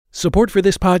Support for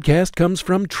this podcast comes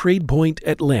from TradePoint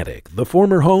Atlantic, the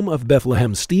former home of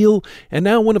Bethlehem Steel, and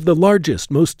now one of the largest,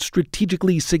 most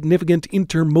strategically significant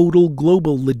intermodal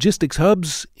global logistics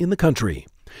hubs in the country.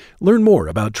 Learn more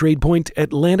about TradePoint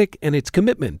Atlantic and its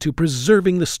commitment to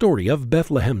preserving the story of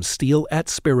Bethlehem Steel at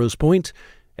Sparrows Point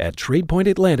at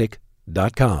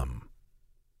TradePointAtlantic.com.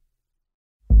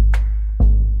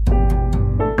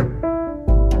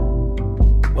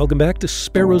 Welcome back to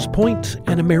Sparrows Point,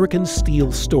 an American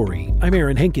Steel story. I'm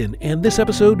Aaron Henkin, and this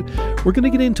episode, we're going to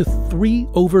get into three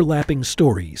overlapping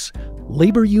stories: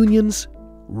 labor unions,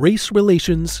 race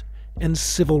relations, and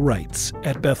civil rights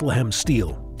at Bethlehem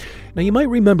Steel. Now, you might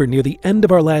remember near the end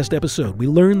of our last episode, we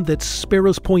learned that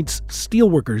Sparrows Point's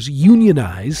steelworkers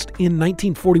unionized in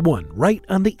 1941, right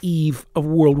on the eve of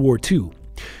World War II.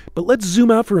 But let's zoom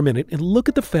out for a minute and look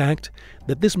at the fact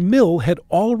that this mill had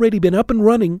already been up and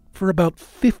running for about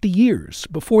 50 years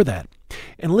before that.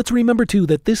 And let's remember, too,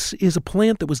 that this is a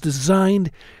plant that was designed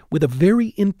with a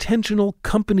very intentional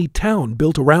company town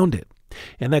built around it.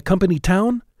 And that company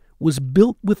town was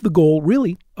built with the goal,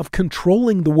 really, of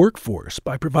controlling the workforce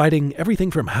by providing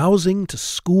everything from housing to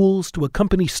schools to a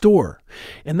company store.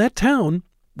 And that town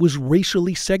was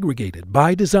racially segregated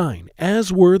by design,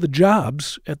 as were the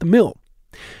jobs at the mill.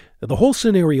 The whole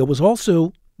scenario was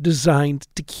also designed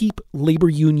to keep labor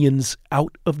unions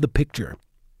out of the picture.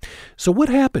 So what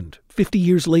happened 50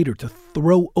 years later to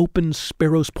throw open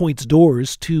Sparrows Point's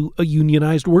doors to a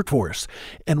unionized workforce?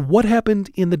 And what happened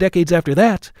in the decades after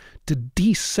that to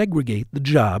desegregate the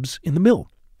jobs in the mill?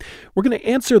 We're going to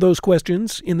answer those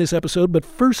questions in this episode, but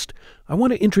first, I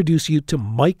want to introduce you to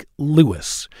Mike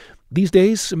Lewis. These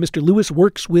days, Mr. Lewis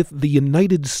works with the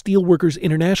United Steelworkers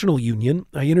International Union.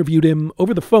 I interviewed him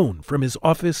over the phone from his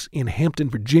office in Hampton,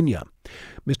 Virginia.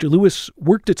 Mr. Lewis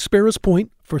worked at Sparrows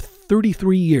Point for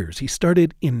 33 years. He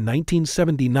started in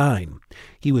 1979.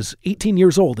 He was 18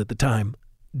 years old at the time,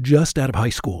 just out of high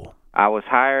school. I was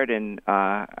hired, and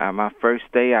on my first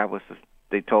day,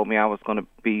 they told me I was going to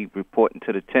be reporting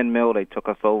to the tin mill. They took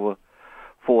us over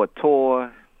for a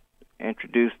tour,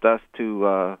 introduced us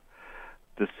to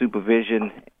the supervision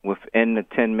within the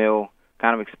tin mill,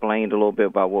 kind of explained a little bit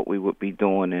about what we would be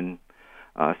doing, and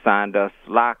assigned us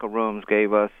locker rooms,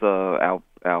 gave us our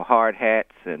hard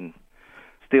hats and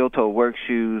steel-toe work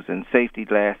shoes and safety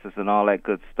glasses and all that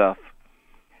good stuff,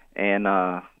 and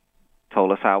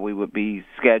told us how we would be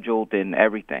scheduled and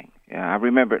everything. I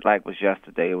remember it like it was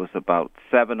yesterday. It was about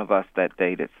 7 of us that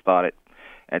day that started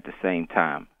at the same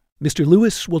time. Mr.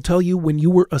 Lewis will tell you when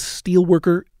you were a steel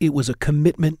worker, it was a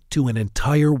commitment to an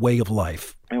entire way of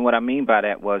life. And what I mean by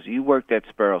that was you worked at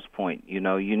Sparrows Point. You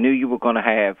know, you knew you were going to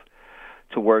have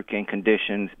to work in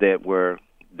conditions that were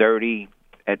dirty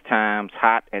at times,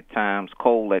 hot at times,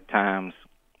 cold at times.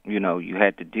 You know, you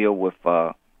had to deal with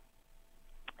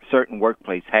certain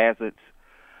workplace hazards.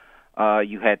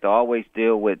 You had to always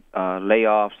deal with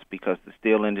layoffs because the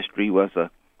steel industry was a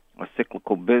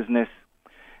cyclical business.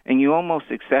 And you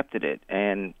almost accepted it.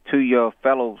 And to your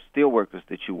fellow steelworkers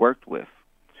that you worked with,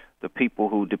 the people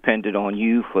who depended on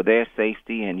you for their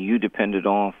safety and you depended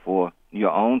on for your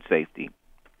own safety,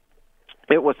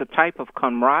 it was a type of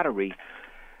camaraderie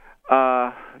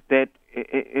that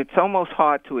it's almost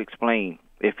hard to explain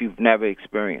if you've never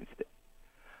experienced it.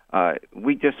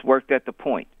 We just worked at the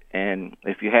point. And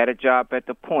if you had a job at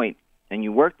the point and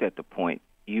you worked at the point,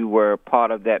 you were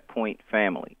part of that point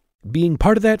family. Being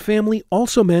part of that family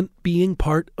also meant being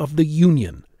part of the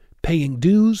union, paying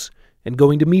dues and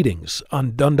going to meetings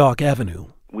on Dundalk Avenue.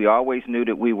 We always knew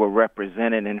that we were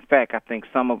represented. In fact, I think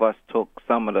some of us took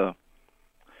some of the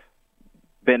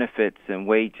benefits and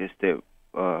wages that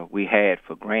we had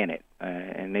for granted,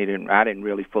 and I didn't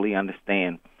really fully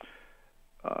understand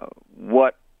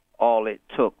what all it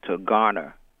took to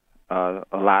garner a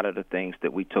lot of the things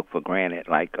that we took for granted,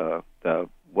 like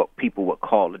what people would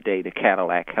call today the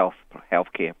Cadillac health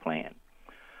care plan.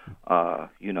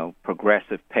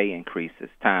 Progressive pay increases,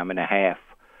 time and a half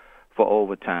for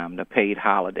overtime, the paid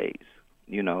holidays,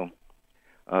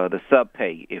 the sub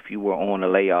pay if you were on a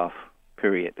layoff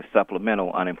period, the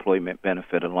supplemental unemployment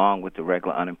benefit along with the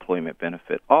regular unemployment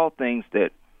benefit, all things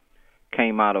that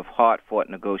came out of hard-fought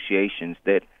negotiations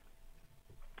that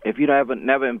if you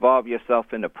never involve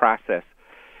yourself in the process,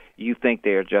 you think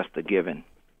they're just a given.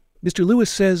 Mr. Lewis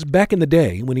says back in the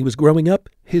day, when he was growing up,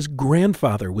 his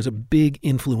grandfather was a big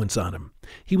influence on him.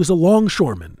 He was a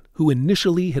longshoreman who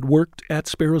initially had worked at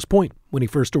Sparrows Point when he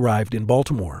first arrived in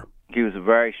Baltimore. He was a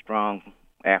very strong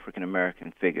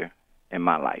African-American figure in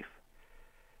my life.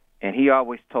 And he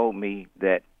always told me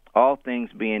that all things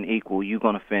being equal, you're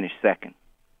going to finish second.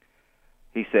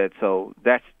 He said, so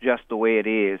that's just the way it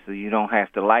is. You don't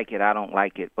have to like it. I don't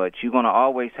like it. But you're going to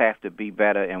always have to be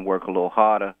better and work a little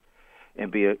harder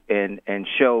and and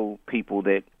show people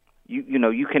that,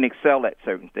 you can excel at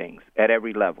certain things at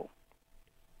every level.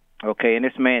 Okay, and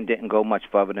this man didn't go much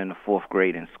further than the 4th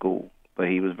grade in school, but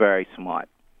he was very smart.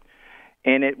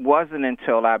 And it wasn't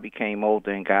until I became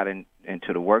older and got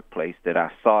into the workplace that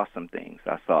I saw some things.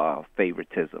 I saw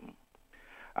favoritism.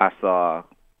 I saw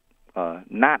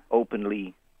not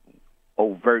openly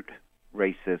overt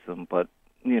racism, but,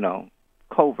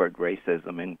 covert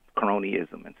racism and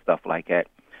cronyism and stuff like that.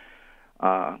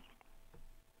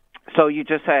 So you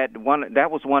just had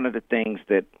that was one of the things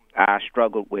that I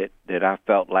struggled with, that I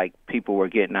felt like people were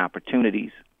getting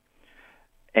opportunities.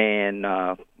 And,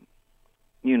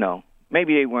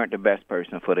 maybe they weren't the best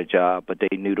person for the job, but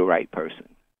they knew the right person.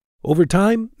 Over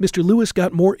time, Mr. Lewis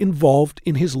got more involved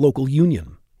in his local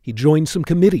union. He joined some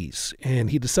committees, and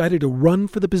he decided to run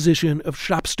for the position of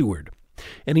shop steward.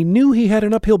 And he knew he had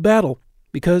an uphill battle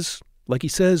because, like he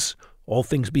says, all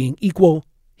things being equal,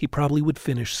 he probably would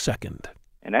finish second.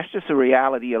 And that's just a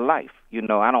reality of life.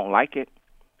 I don't like it.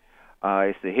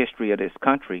 It's the history of this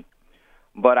country.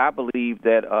 But I believe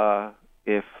that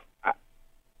if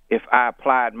I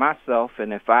applied myself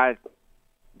and if I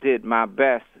did my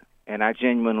best and I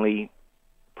genuinely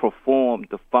performed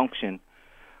the function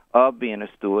of being a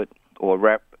steward or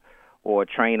rep or a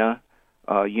trainer,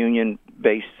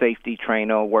 union-based safety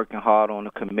trainer, working hard on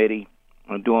a committee,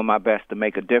 and doing my best to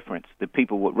make a difference, the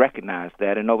people would recognize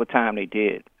that, and over time they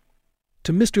did.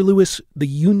 To Mr. Lewis, the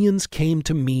unions came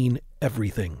to mean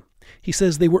everything. He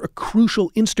says they were a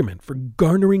crucial instrument for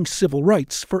garnering civil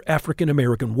rights for African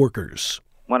American workers.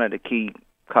 One of the key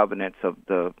covenants of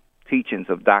the teachings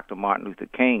of Dr. Martin Luther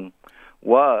King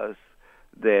was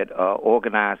that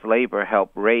organized labor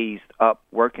helped raise up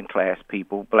working class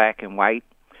people, black and white,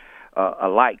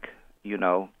 alike,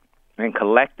 and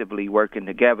collectively working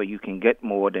together, you can get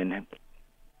more than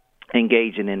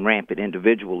engaging in rampant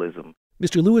individualism.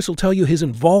 Mr. Lewis will tell you his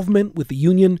involvement with the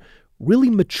union really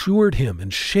matured him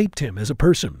and shaped him as a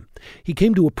person. He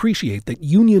came to appreciate that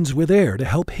unions were there to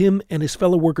help him and his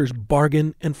fellow workers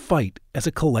bargain and fight as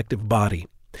a collective body.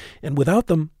 And without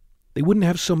them, they wouldn't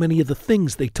have so many of the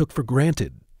things they took for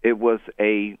granted. It was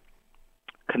a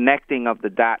connecting of the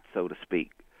dots, so to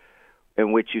speak,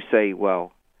 in which you say,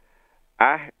 well,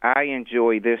 I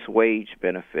enjoy this wage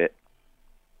benefit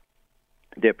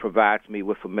that provides me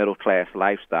with a middle-class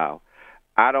lifestyle.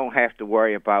 I don't have to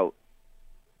worry about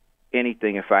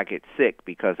anything if I get sick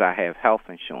because I have health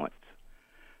insurance.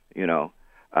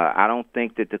 I don't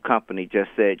think that the company just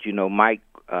said, Mike,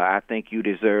 I think you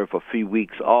deserve a few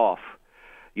weeks off,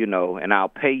 and I'll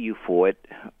pay you for it,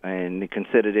 and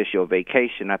consider this your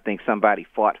vacation. I think somebody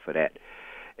fought for that.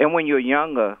 And when you're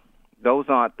younger, those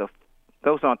aren't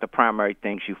the primary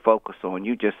things you focus on.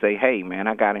 You just say, hey, man,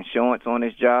 I got insurance on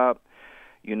this job.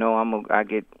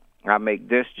 I make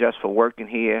this just for working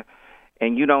here.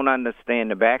 And you don't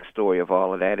understand the backstory of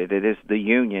all of that. It is the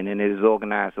union and it is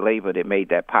organized labor that made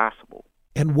that possible.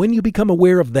 And when you become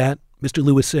aware of that, Mr.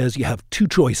 Lewis says you have two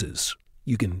choices.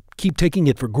 You can keep taking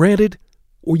it for granted,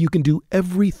 or you can do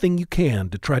everything you can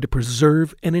to try to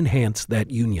preserve and enhance that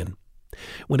union.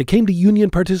 When it came to union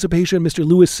participation, Mr.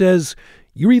 Lewis says,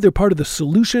 you're either part of the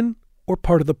solution or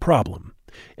part of the problem.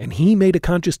 And he made a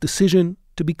conscious decision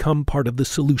to become part of the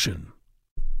solution.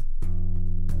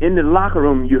 In the locker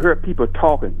room, you heard people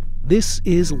talking. This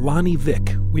is Lonnie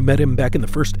Vick. We met him back in the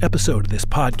first episode of this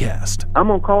podcast. I'm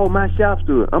going to call my shop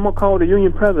steward. I'm going to call the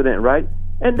union president, right?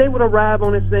 And they would arrive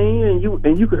on the scene,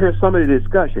 and you could hear some of the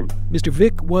discussion. Mr.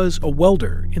 Vick was a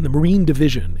welder in the Marine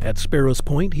Division at Sparrows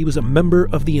Point. He was a member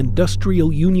of the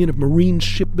Industrial Union of Marine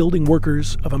Shipbuilding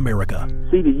Workers of America.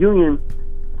 See, the union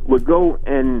would go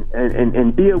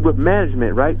and deal with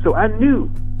management, right? So I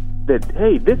knew that,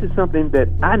 hey, this is something that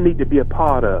I need to be a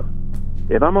part of.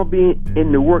 If I'm going to be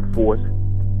in the workforce,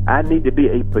 I need to be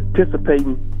a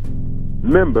participating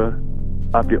member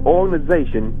of the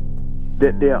organization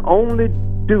that their only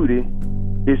duty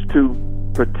is to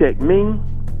protect me,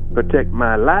 protect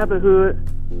my livelihood,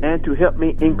 and to help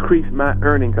me increase my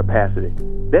earning capacity.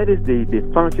 That is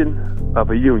the function of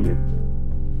a union.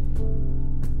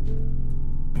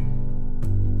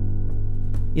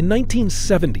 In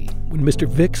 1970, when Mr.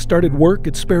 Vick started work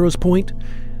at Sparrows Point,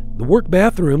 the work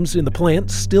bathrooms in the plant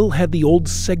still had the old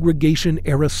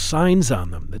segregation-era signs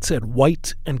on them that said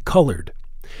white and colored.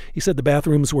 He said the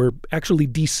bathrooms were actually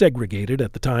desegregated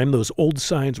at the time. Those old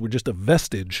signs were just a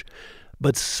vestige.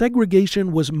 But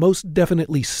segregation was most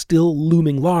definitely still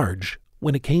looming large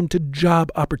when it came to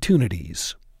job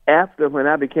opportunities. after when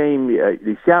I became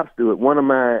the shop steward, one of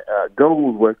my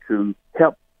goals was to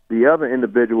help the other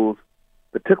individuals,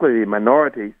 particularly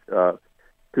minorities,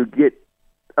 to get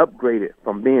upgraded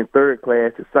from being third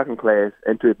class to second class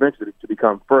and to eventually to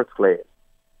become first class.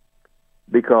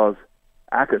 Because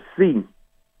I could see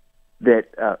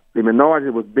that the minority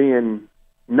was being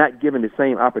not given the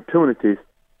same opportunities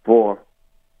for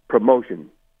promotion.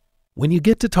 When you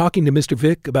get to talking to Mr.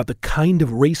 Vick about the kind of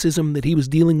racism that he was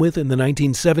dealing with in the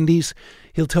 1970s,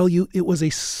 he'll tell you it was a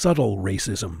subtle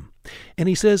racism. And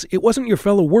he says it wasn't your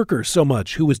fellow workers so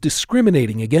much who was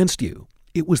discriminating against you.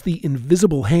 It was the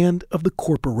invisible hand of the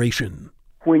corporation.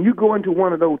 When you go into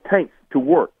one of those tanks to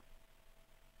work,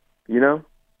 you know,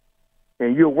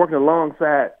 and you're working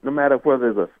alongside, no matter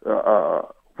whether it's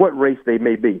what race they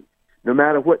may be, no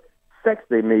matter what sex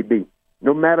they may be,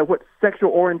 no matter what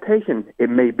sexual orientation it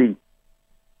may be,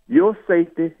 your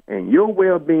safety and your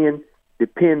well-being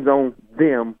depends on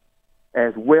them,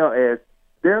 as well as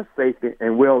their safety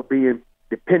and well-being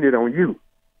depended on you.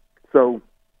 So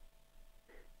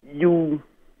you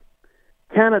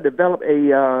kind of develop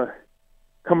a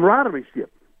camaraderie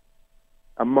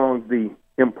among the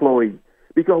employees,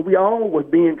 because we all was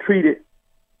being treated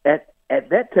at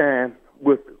that time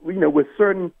with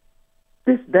certain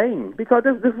disdain, because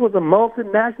this was a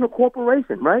multinational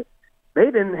corporation, right? They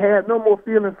didn't have no more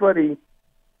feeling for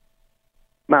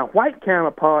my white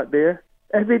counterpart there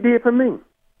as they did for me.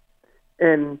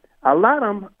 And a lot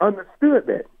of them understood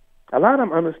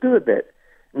that.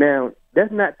 Now,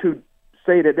 that's not to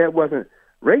say that wasn't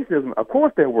racism. Of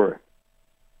course there were.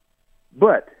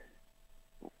 But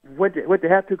what you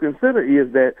have to consider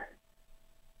is that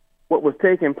what was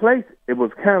taking place, it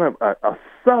was kind of a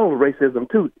subtle racism,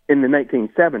 too, in the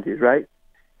 1970s, right?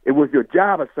 It was your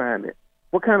job assignment.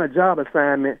 What kind of job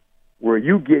assignment were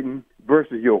you getting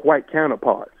versus your white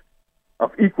counterparts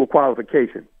of equal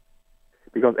qualification?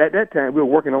 Because at that time, we were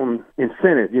working on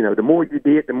incentives. You know, the more you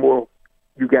did, the more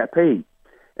you got paid.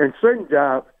 And certain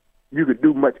jobs, you could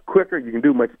do much quicker, you can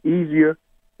do much easier,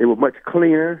 they were much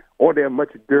cleaner, or they're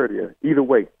much dirtier, either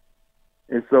way.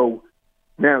 And so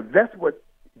now that's what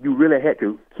you really had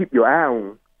to keep your eye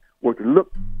on, was to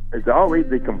look, there's always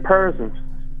the comparison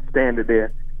standard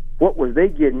there. What was they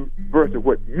getting versus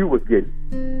what you was getting?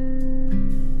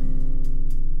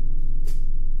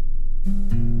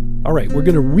 All right, we're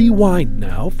going to rewind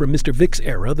now from Mr. Vick's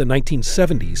era, the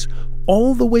 1970s,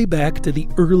 all the way back to the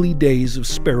early days of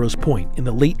Sparrows Point in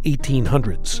the late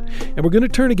 1800s. And we're going to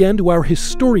turn again to our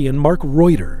historian, Mark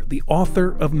Reuter, the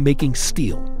author of Making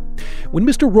Steel. When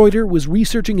Mr. Reuter was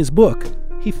researching his book,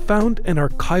 he found an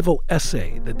archival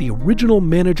essay that the original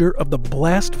manager of the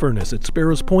blast furnace at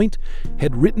Sparrows Point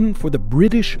had written for the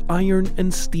British Iron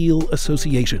and Steel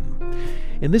Association.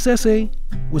 And this essay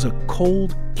was a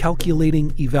cold,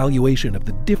 calculating evaluation of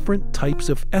the different types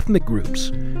of ethnic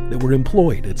groups that were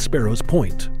employed at Sparrows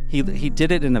Point. He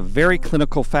did it in a very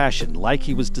clinical fashion, like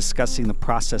he was discussing the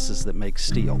processes that make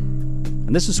steel.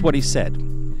 And this is what he said.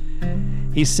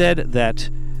 He said that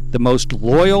the most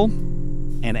loyal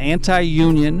and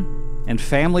anti-union and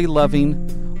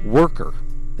family-loving worker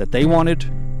that they wanted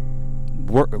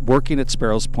working at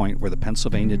Sparrows Point were the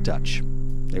Pennsylvania Dutch.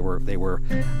 They were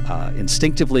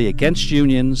instinctively against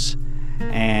unions,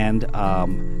 and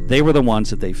they were the ones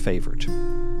that they favored.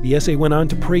 The essay went on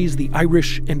to praise the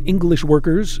Irish and English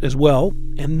workers as well,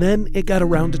 and then it got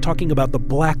around to talking about the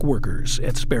black workers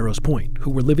at Sparrows Point, who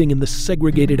were living in the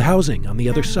segregated housing on the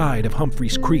other side of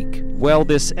Humphreys Creek. Well,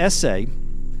 this essay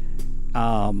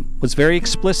was very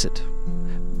explicit.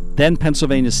 Then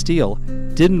Pennsylvania Steel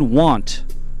didn't want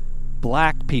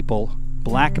black people,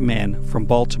 black men from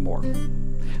Baltimore.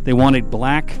 They wanted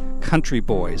black country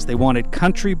boys. They wanted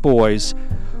country boys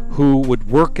who would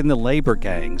work in the labor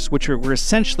gangs, which were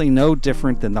essentially no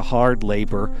different than the hard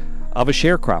labor of a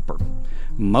sharecropper.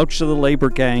 Most of the labor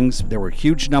gangs, there were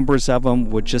huge numbers of them,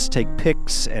 would just take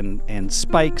picks and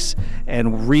spikes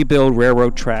and rebuild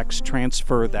railroad tracks,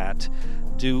 transfer that,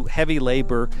 do heavy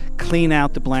labor, clean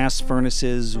out the blast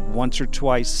furnaces once or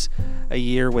twice a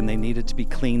year when they needed to be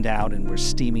cleaned out and were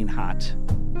steaming hot.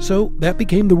 So that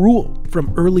became the rule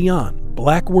from early on.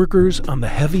 Black workers on the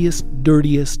heaviest,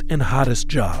 dirtiest, and hottest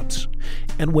jobs.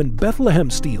 And when Bethlehem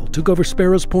Steel took over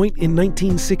Sparrows Point in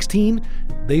 1916,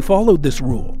 they followed this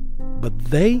rule. But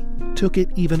they took it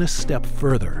even a step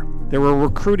further. There were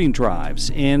recruiting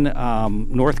drives in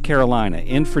North Carolina,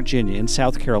 in Virginia, in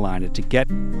South Carolina to get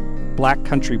black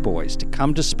country boys to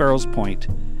come to Sparrows Point.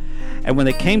 And when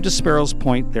they came to Sparrows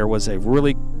Point, there was a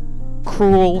really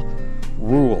cruel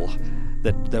rule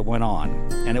that went on.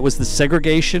 And it was the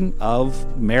segregation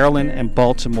of Maryland and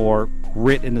Baltimore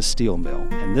writ in a steel mill.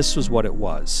 And this was what it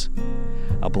was.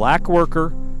 a black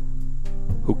worker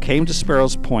who came to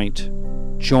Sparrows Point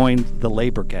joined the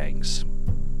labor gangs.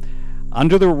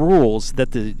 Under the rules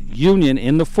that the Union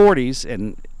in the 40s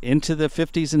and into the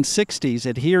 50s and 60s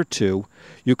adhered to,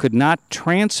 you could not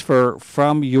transfer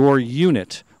from your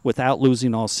unit without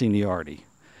losing all seniority.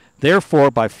 Therefore,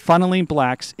 by funneling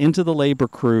blacks into the labor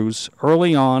crews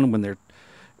early on when they're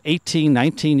 18,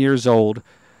 19 years old,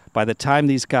 by the time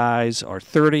these guys are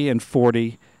 30 and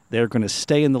 40, they're going to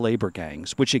stay in the labor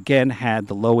gangs, which again had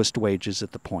the lowest wages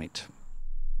at the point.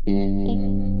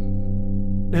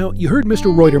 Now, you heard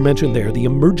Mr. Reuter mention there the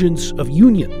emergence of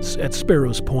unions at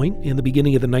Sparrows Point in the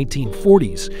beginning of the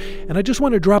 1940s. And I just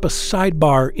want to drop a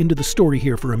sidebar into the story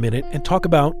here for a minute and talk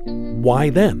about why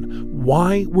then.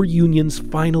 Why were unions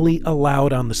finally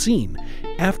allowed on the scene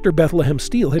after Bethlehem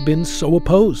Steel had been so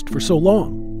opposed for so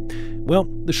long? Well,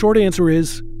 the short answer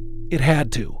is it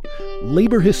had to.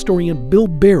 Labor historian Bill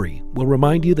Berry will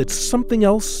remind you that something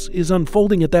else is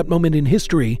unfolding at that moment in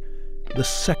history, the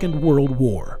Second World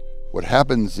War. What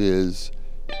happens is,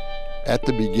 at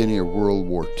the beginning of World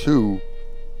War II,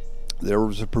 there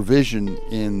was a provision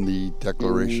in the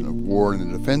declaration of war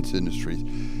in the defense industries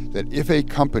that if a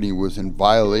company was in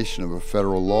violation of a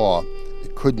federal law,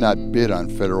 it could not bid on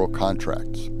federal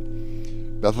contracts.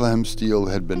 Bethlehem Steel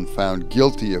had been found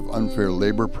guilty of unfair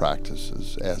labor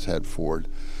practices, as had Ford,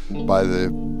 by the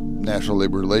National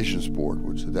Labor Relations Board,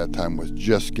 which at that time was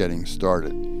just getting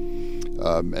started.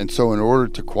 And so in order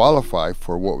to qualify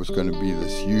for what was going to be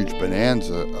this huge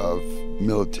bonanza of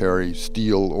military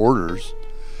steel orders,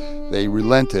 they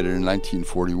relented. And in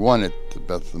 1941 at the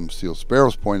Bethlehem Steel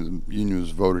Sparrows Point, the union was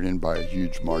voted in by a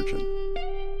huge margin.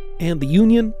 And the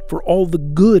union, for all the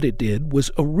good it did,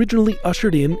 was originally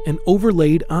ushered in and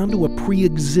overlaid onto a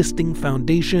pre-existing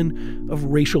foundation of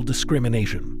racial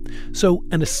discrimination. So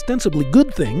an ostensibly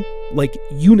good thing, like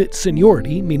unit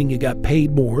seniority, meaning you got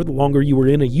paid more the longer you were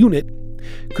in a unit,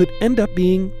 could end up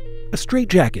being a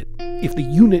straitjacket if the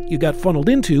unit you got funneled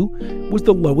into was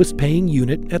the lowest paying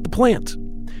unit at the plant.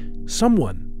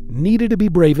 Someone needed to be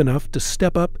brave enough to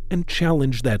step up and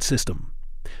challenge that system.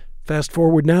 Fast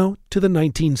forward now to the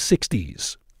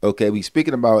 1960s. Okay, we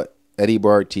speaking about Eddie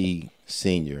Bartee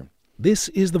Sr. This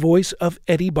is the voice of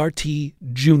Eddie Bartee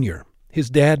Jr. His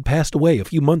dad passed away a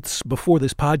few months before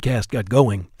this podcast got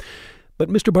going. But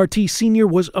Mr. Bartee Sr.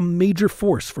 was a major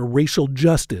force for racial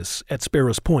justice at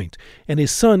Sparrows Point, and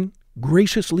his son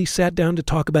graciously sat down to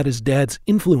talk about his dad's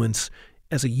influence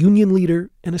as a union leader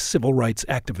and a civil rights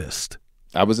activist.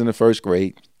 I was in the first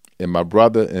grade, and my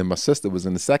brother and my sister was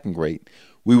in the second grade.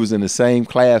 We was in the same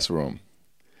classroom,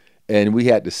 and we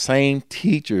had the same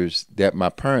teachers that my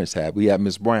parents had. We had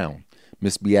Miss Brown,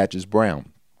 Miss Beatrice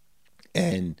Brown,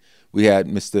 and we had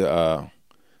Mr.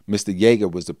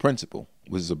 Yeager was the principal,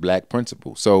 was a black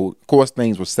principal. So, of course,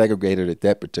 things were segregated at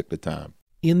that particular time.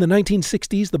 In the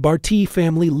 1960s, the Bartee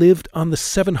family lived on the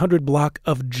 700 block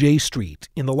of J Street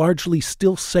in the largely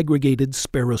still segregated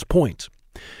Sparrows Point.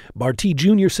 Bartee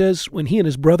Jr. says when he and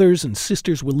his brothers and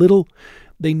sisters were little,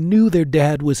 they knew their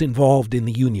dad was involved in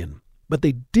the union, but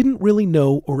they didn't really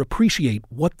know or appreciate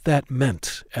what that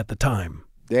meant at the time.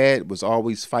 Dad was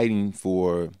always fighting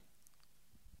for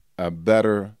a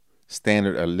better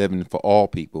standard of living for all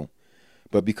people.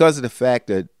 But because of the fact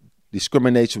that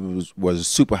discrimination was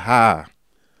super high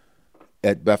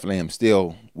at Bethlehem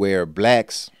Steel, where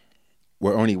blacks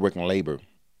were only working labor,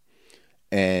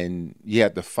 and you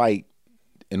had to fight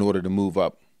in order to move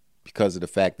up because of the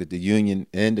fact that the union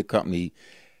and the company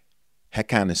had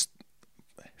kind of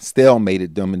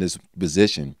stalemated them in this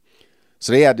position.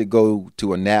 So they had to go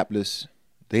to Annapolis.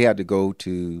 They had to go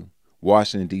to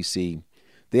Washington, D.C.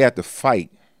 They had to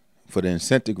fight for the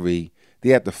incentive degree. They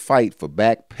had to fight for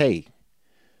back pay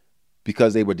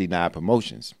because they were denied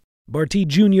promotions. Bartee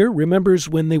Jr. remembers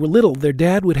when they were little, their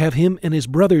dad would have him and his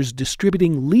brothers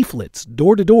distributing leaflets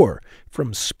door to door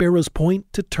from Sparrows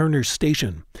Point to Turner's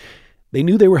Station. They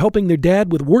knew they were helping their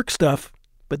dad with work stuff,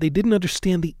 but they didn't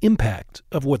understand the impact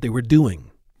of what they were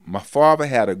doing. My father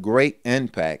had a great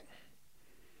impact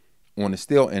on the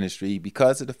steel industry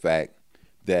because of the fact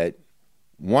that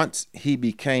once he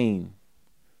became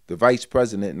the vice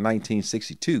president in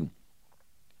 1962,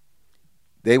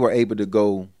 they were able to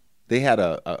go. They had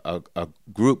a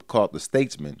group called the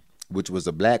Statesmen, which was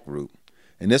a black group.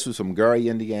 And this was from Gary,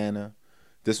 Indiana.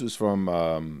 This was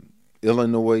from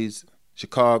Illinois,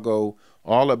 Chicago.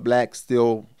 All the black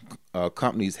steel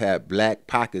companies had black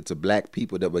pockets of black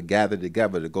people that would gather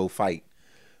together to go fight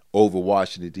over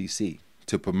Washington, D.C.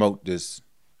 to promote this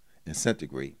incentive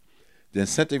degree. The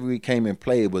incentive degree came in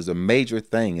play. It was a major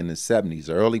thing in the 70s,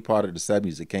 the early part of the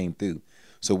 70s it came through.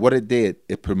 So what it did,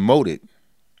 it promoted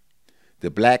the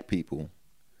black people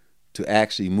to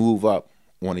actually move up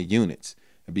on the units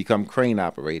and become crane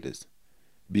operators,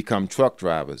 become truck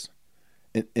drivers,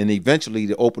 and eventually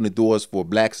to open the doors for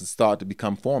blacks to start to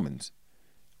become foremen.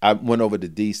 I went over to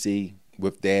D.C.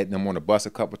 with Dad and them on the bus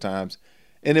a couple times,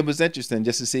 and it was interesting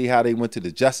just to see how they went to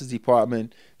the Justice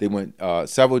Department. They went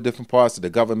several different parts of the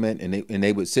government, and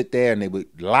they would sit there and they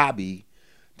would lobby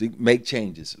to make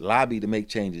changes.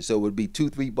 So it would be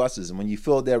 2-3 buses, and when you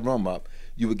filled that room up,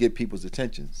 you would get people's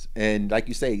attentions. And like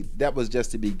you say, that was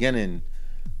just the beginning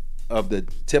of the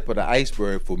tip of the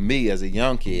iceberg for me as a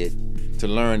young kid to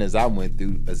learn as I went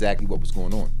through exactly what was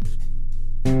going on.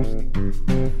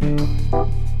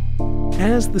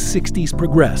 As the 60s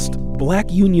progressed, black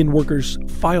union workers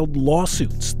filed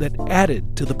lawsuits that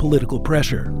added to the political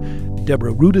pressure.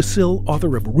 Deborah Rudisil,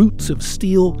 author of Roots of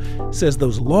Steel, says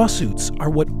those lawsuits are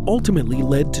what ultimately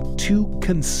led to 2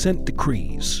 consent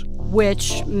decrees,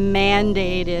 which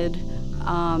mandated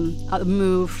a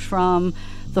move from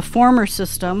the former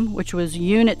system, which was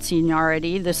unit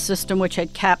seniority, the system which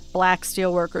had kept black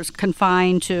steelworkers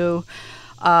confined to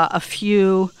a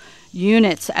few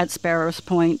units at Sparrows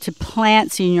Point, to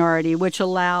plant seniority, which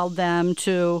allowed them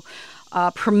to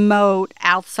promote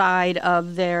outside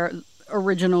of their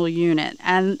original unit.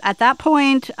 And at that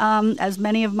point, as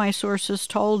many of my sources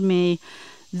told me,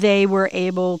 they were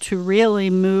able to really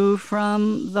move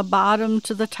from the bottom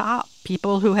to the top.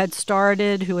 People who had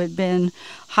started, who had been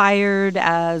hired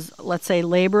as, let's say,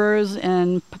 laborers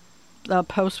in the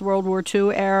post-World War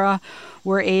II era,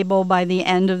 were able, by the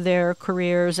end of their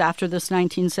careers after this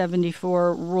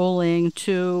 1974 ruling,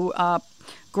 to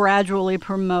gradually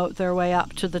promote their way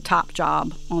up to the top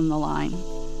job on the line.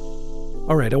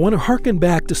 All right, I want to harken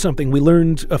back to something we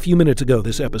learned a few minutes ago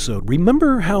this episode.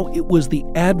 Remember how it was the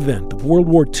advent of World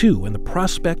War II and the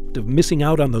prospect of missing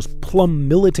out on those plum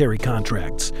military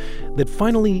contracts that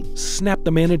finally snapped the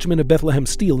management of Bethlehem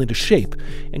Steel into shape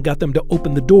and got them to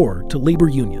open the door to labor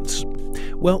unions?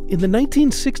 Well, in the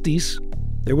 1960s,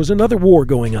 there was another war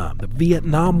going on, the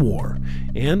Vietnam War,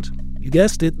 and you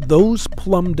guessed it, those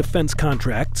plum defense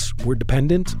contracts were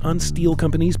dependent on steel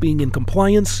companies being in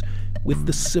compliance with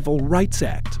the Civil Rights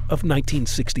Act of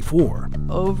 1964.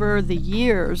 Over the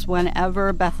years,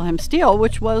 whenever Bethlehem Steel,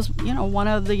 which was, one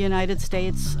of the United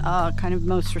States' kind of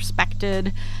most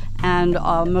respected and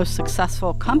most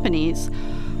successful companies,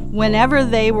 whenever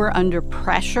they were under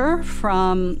pressure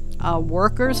from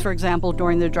workers, for example,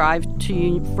 during the drive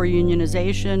for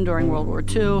unionization during World War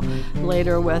II,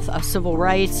 later with civil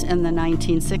rights in the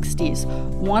 1960s,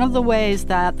 one of the ways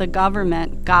that the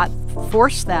government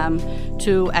forced them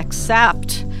to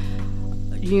accept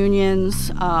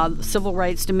unions, civil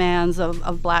rights demands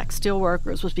of black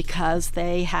steelworkers was because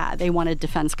they wanted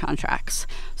defense contracts.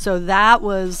 So that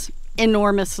was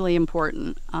enormously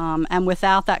important. And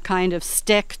without that kind of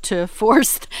stick to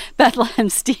force Bethlehem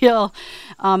Steel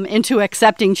into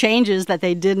accepting changes that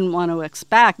they didn't want to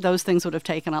expect, those things would have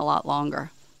taken a lot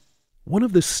longer. One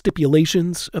of the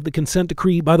stipulations of the consent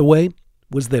decree, by the way,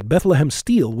 was that Bethlehem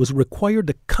Steel was required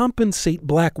to compensate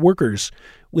black workers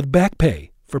with back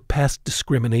pay for past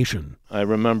discrimination. I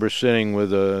remember sitting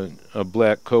with a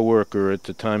black coworker at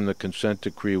the time the consent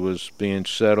decree was being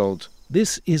settled.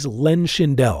 This is Len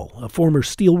Schindel, a former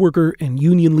steelworker and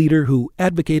union leader who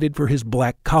advocated for his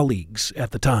black colleagues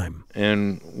at the time.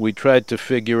 And we tried to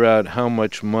figure out how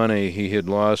much money he had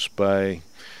lost by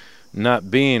not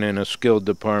being in a skilled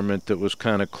department that was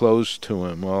kind of closed to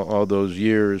him all those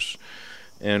years.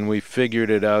 And we figured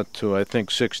it out to, I think,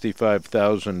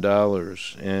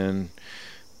 $65,000. And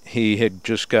he had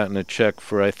just gotten a check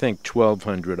for, I think,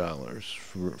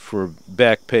 $1,200 for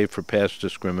back pay for past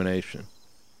discrimination.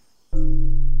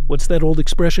 What's that old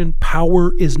expression?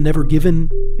 Power is never given,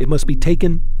 it must be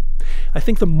taken. I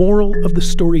think the moral of the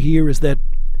story here is that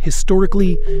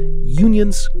historically,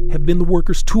 unions have been the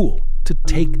workers' tool to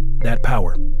take that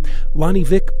power. Lonnie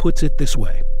Vick puts it this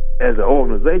way. As an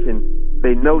organization,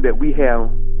 they know that we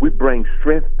bring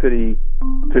strength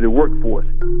to the workforce,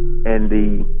 and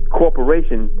the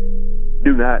corporation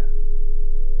do not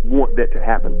want that to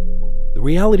happen. The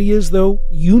reality is, though,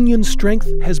 union strength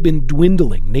has been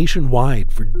dwindling nationwide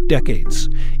for decades.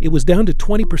 It was down to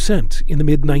 20% in the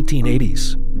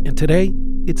mid-1980s, and today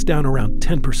it's down around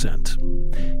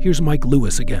 10%. Here's Mike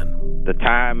Lewis again. The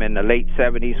time in the late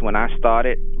 70s when I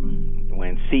started,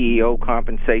 when CEO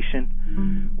compensation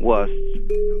was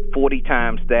 40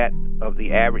 times that of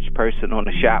the average person on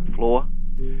the shop floor,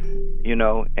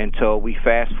 until we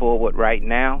fast forward right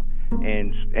now,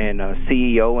 and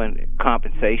CEO and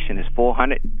compensation is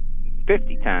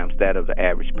 450 times that of the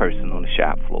average person on the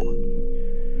shop floor.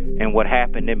 And what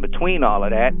happened in between all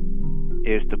of that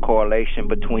is the correlation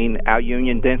between our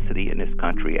union density in this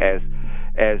country. As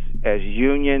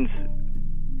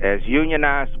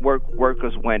unionized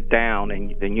workers went down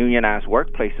and the unionized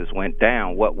workplaces went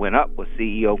down, what went up was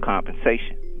CEO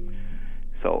compensation.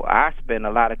 So I spend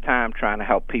a lot of time trying to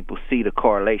help people see the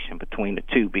correlation between the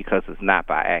two, because it's not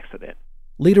by accident.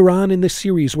 Later on in this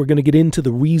series, we're going to get into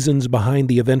the reasons behind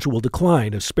the eventual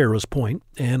decline of Sparrows Point.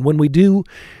 And when we do,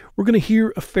 we're going to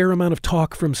hear a fair amount of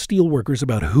talk from steelworkers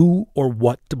about who or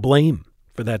what to blame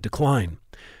for that decline.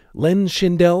 Len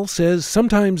Schindel says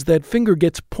sometimes that finger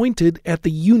gets pointed at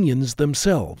the unions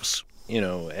themselves.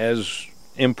 As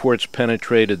imports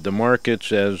penetrated the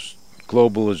markets, as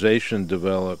globalization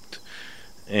developed,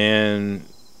 and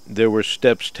there were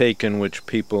steps taken which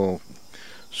people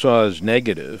saw as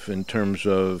negative in terms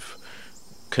of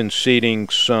conceding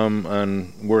some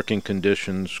on working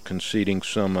conditions, conceding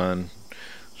some on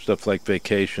stuff like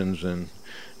vacations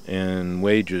and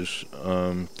wages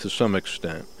to some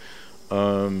extent.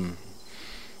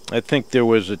 I think there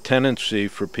was a tendency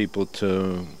for people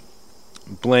to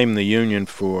blame the union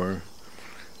for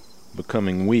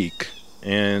becoming weak,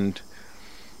 and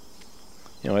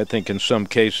I think in some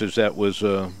cases that was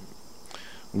a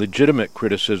legitimate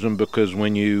criticism, because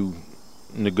when you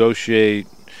negotiate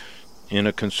in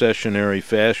a concessionary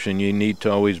fashion, you need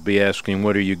to always be asking,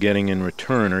 what are you getting in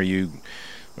return? Are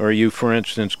you, for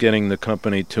instance, getting the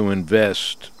company to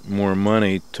invest more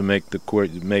money to make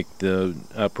the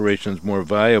operations more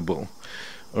viable,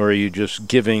 or are you just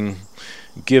giving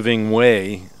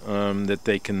way that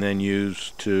they can then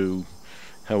use to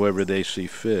however they see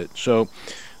fit?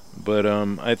 But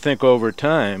I think over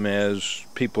time, as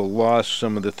people lost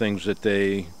some of the things that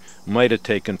they might have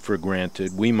taken for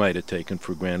granted, we might have taken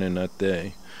for granted, not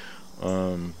they,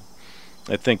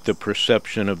 I think the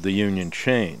perception of the union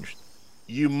changed.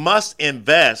 You must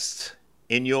invest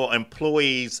in your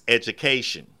employees'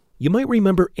 education. You might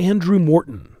remember Andrew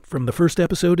Morton from the first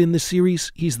episode in this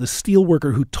series. He's the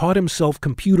steelworker who taught himself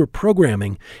computer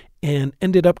programming and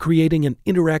ended up creating an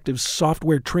interactive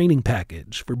software training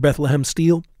package for Bethlehem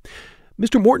Steel.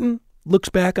 Mr. Morton looks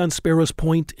back on Sparrows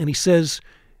Point and he says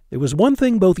there was one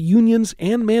thing both unions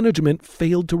and management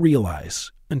failed to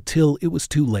realize until it was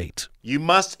too late. You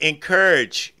must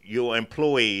encourage your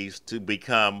employees to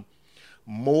become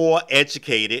more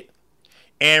educated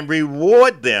and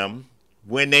reward them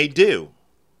when they do,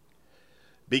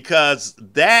 because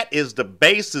that is the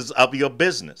basis of your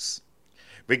business.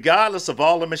 Regardless of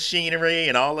all the machinery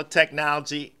and all the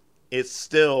technology, it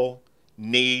still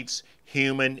needs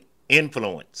human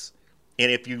influence.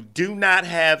 And if you do not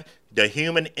have the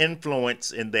human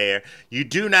influence in there, you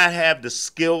do not have the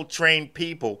skilled, trained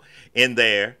people in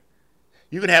there,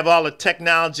 you can have all the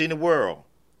technology in the world.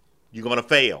 You're going to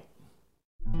fail.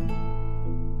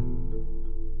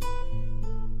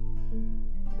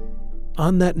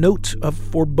 On that note of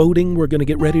foreboding, we're going to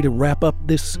get ready to wrap up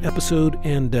this episode.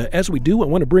 And as we do, I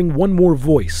want to bring one more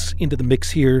voice into the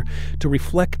mix here to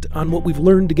reflect on what we've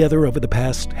learned together over the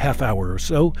past half hour or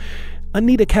so.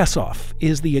 Anita Kassoff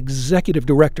is the executive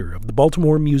director of the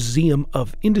Baltimore Museum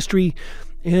of Industry.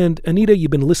 And Anita, you've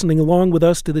been listening along with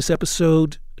us to this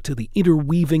episode, to the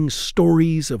interweaving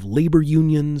stories of labor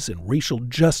unions and racial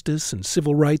justice and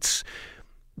civil rights.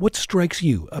 What strikes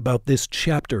you about this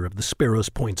chapter of the Sparrows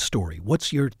Point story?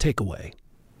 What's your takeaway?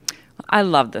 I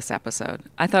love this episode.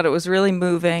 I thought it was really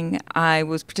moving. I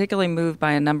was particularly moved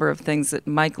by a number of things that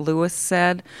Mike Lewis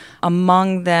said.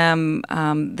 Among them,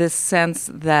 this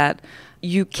sense that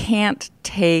you can't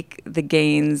take the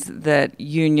gains that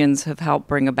unions have helped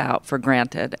bring about for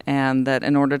granted, and that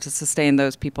in order to sustain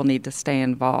those, people need to stay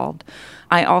involved.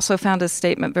 I also found his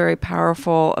statement very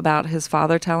powerful about his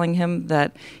father telling him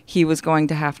that he was going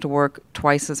to have to work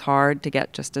twice as hard to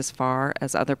get just as far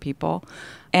as other people.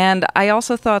 And I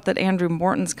also thought that Andrew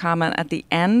Morton's comment at the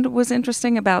end was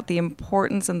interesting about the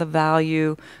importance and the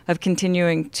value of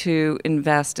continuing to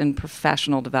invest in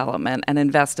professional development and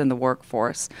invest in the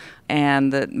workforce,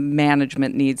 and that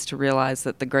management needs to realize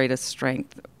that the greatest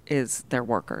strength is their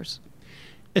workers.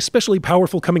 Especially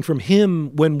powerful coming from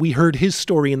him when we heard his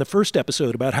story in the first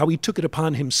episode about how he took it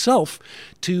upon himself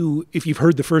to, if you've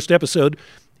heard the first episode,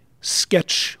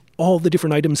 sketch all the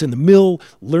different items in the mill,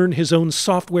 learn his own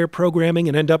software programming,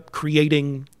 and end up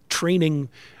creating training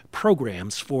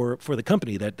programs for the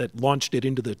company that launched it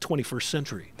into the 21st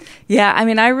century. Yeah, I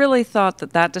mean, I really thought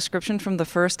that description from the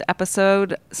first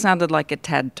episode sounded like a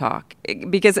TED Talk,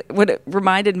 because what it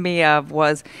reminded me of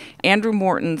was Andrew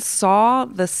Morton saw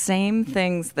the same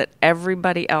things that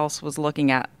everybody else was looking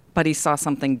at but he saw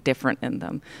something different in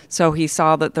them. So he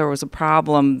saw that there was a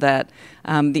problem that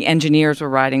the engineers were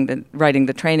writing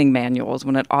the training manuals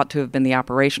when it ought to have been the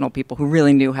operational people who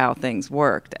really knew how things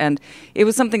worked. And it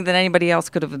was something that anybody else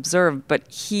could have observed, but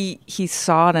he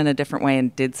saw it in a different way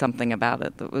and did something about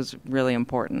it that was really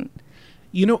important.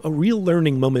 You know, a real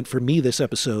learning moment for me this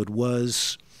episode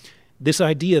was this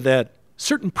idea that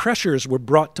certain pressures were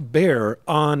brought to bear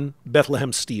on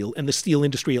Bethlehem Steel and the steel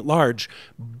industry at large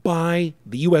by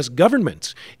the U.S.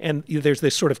 government. And there's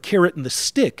this sort of carrot and the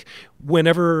stick.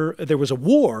 Whenever there was a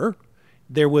war,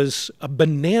 there was a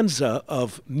bonanza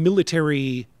of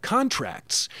military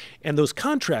contracts. And those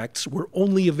contracts were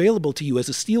only available to you as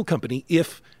a steel company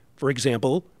if, for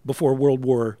example, before World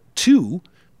War II,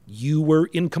 you were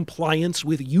in compliance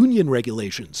with union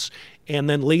regulations. And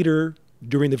then later,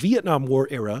 during the Vietnam War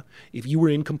era, if you were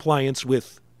in compliance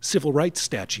with civil rights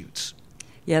statutes.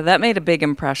 Yeah, that made a big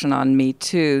impression on me,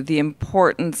 too. The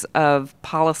importance of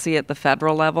policy at the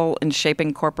federal level in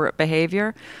shaping corporate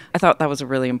behavior. I thought that was a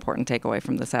really important takeaway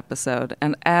from this episode.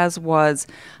 And as was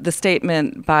the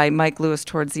statement by Mike Lewis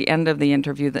towards the end of the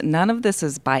interview that none of this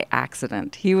is by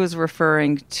accident. He was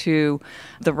referring to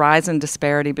the rise in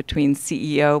disparity between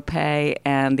CEO pay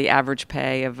and the average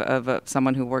pay of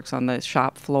someone who works on the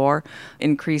shop floor,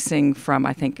 increasing from,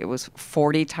 I think it was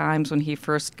 40 times when he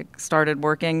first started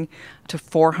working to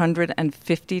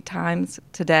 450 times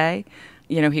today.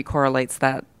 You know, he correlates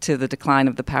that to the decline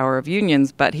of the power of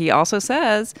unions, but he also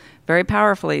says, very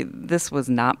powerfully, this was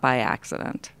not by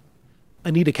accident.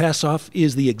 Anita Kassoff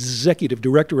is the executive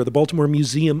director of the Baltimore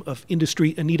Museum of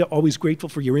Industry. Anita, always grateful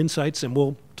for your insights, and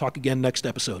we'll talk again next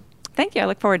episode. Thank you. I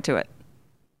look forward to it.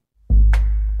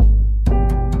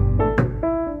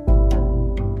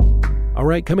 All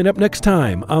right, coming up next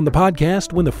time on the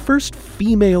podcast, when the first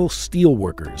female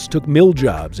steelworkers took mill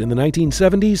jobs in the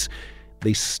 1970s,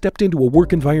 they stepped into a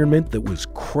work environment that was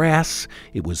crass,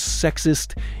 it was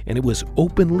sexist, and it was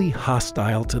openly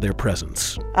hostile to their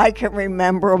presence. I can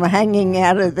remember them hanging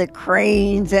out of the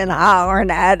cranes and hollering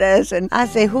at us, and I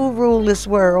say, who ruled this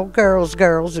world? Girls,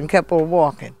 girls, and kept on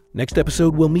walking. Next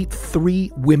episode, we'll meet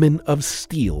 3 women of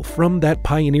steel from that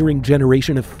pioneering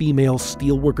generation of female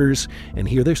steelworkers and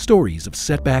hear their stories of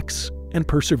setbacks and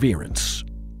perseverance.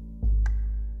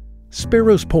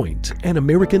 Sparrows Point, an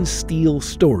American Steel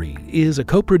Story, is a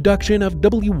co-production of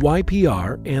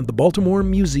WYPR and the Baltimore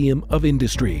Museum of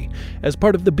Industry as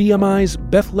part of the BMI's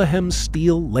Bethlehem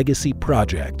Steel Legacy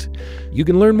Project. You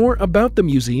can learn more about the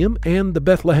museum and the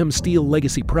Bethlehem Steel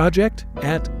Legacy Project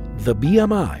at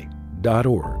thebmi.org.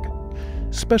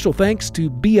 Special thanks to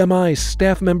BMI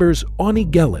staff members Ani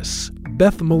Gellis,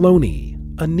 Beth Maloney,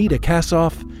 Anita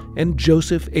Kassoff, and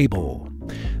Joseph Abel.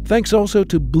 Thanks also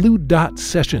to Blue Dot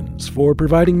Sessions for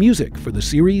providing music for the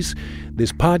series.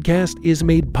 This podcast is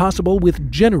made possible with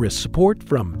generous support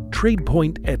from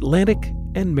TradePoint Atlantic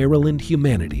and Maryland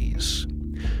Humanities.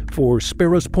 For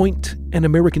Sparrows Point, an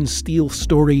American Steel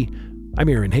Story, I'm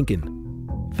Aaron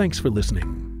Henkin. Thanks for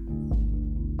listening.